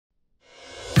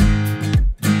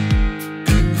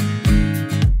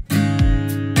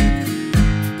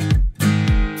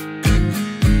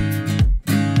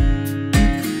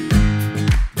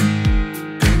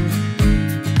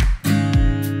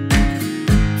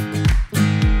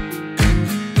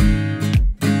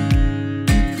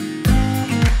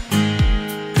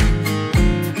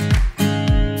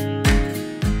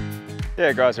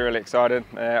Yeah, guys are really excited.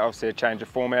 Obviously a change of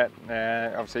format.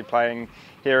 Obviously playing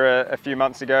here a few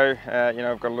months ago,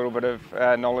 I've got a little bit of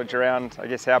knowledge around, I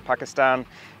guess, how Pakistan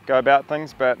go about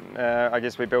things, but I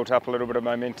guess we built up a little bit of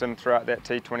momentum throughout that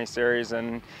T20 series,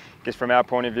 and I guess from our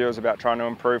point of view it was about trying to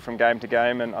improve from game to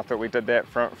game, and I thought we did that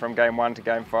from game 1 to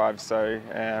game 5. So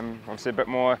obviously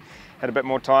had a bit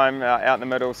more time out in the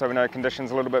middle, so we know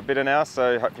conditions a little bit better now,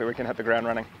 so hopefully we can hit the ground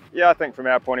running. Yeah, I think from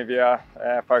our point of view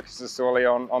our focus is solely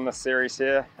on this series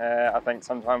here. I think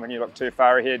sometimes when you look too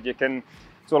far ahead you can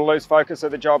sort of lose focus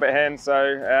of the job at hand, so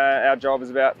our job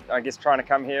is about, I guess, trying to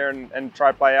come here and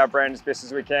try to play our brand as best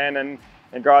as we can, and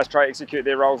guys try to execute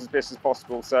their roles as best as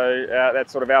possible. So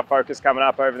that's sort of our focus coming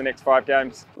up over the next 5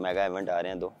 games. Mega event आ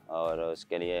रहे हैं 2 और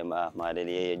उसके लिए हमारे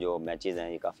लिए ये जो matches हैं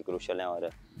ये काफ़ी क्रूशियल हैं और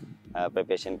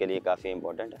प्रिपरेशन के लिए काफ़ी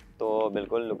इम्पोर्टेंट है, तो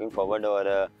बिल्कुल लुकिंग फॉरवर्ड। और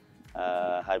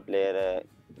हर प्लेयर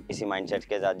इसी माइंडसेट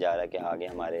के साथ जा रहा है कि आगे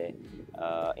हमारे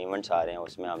इवेंट्स आ रहे हैं,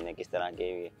 उसमें हमने किस तरह की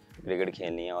क्रिकेट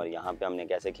खेलनी है और यहाँ पे हमने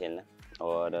कैसे खेलना है,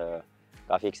 और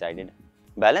काफ़ी एक्साइटेड।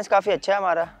 बैलेंस काफ़ी अच्छा है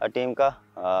हमारा टीम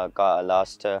का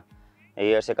लास्ट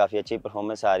ईयर से काफ़ी अच्छी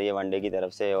परफॉर्मेंस आ रही है वनडे की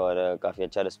तरफ से, और काफ़ी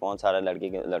अच्छा रिस्पॉन्स आ रहा है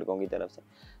लड़कों की तरफ से,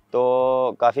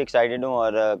 तो काफ़ी एक्साइटेड हूँ।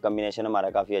 और कम्बिनेशन हमारा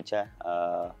काफ़ी अच्छा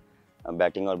है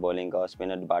बैटिंग और बॉलिंग का और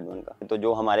स्पिनर डिपार्टमेंट का। तो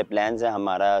जो हमारे प्लान्स हैं,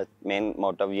 हमारा मेन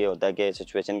मोटिव ये होता है कि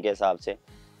सिचुएशन के हिसाब से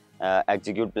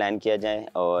एग्जीक्यूट प्लान किया जाए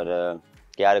और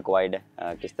क्या रिक्वायर्ड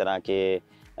है, किस तरह के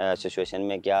सिचुएशन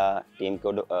में क्या टीम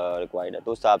को रिक्वायर्ड है,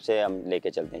 तो उस हिसाब से हम लेके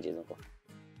चलते हैं चीज़ों को।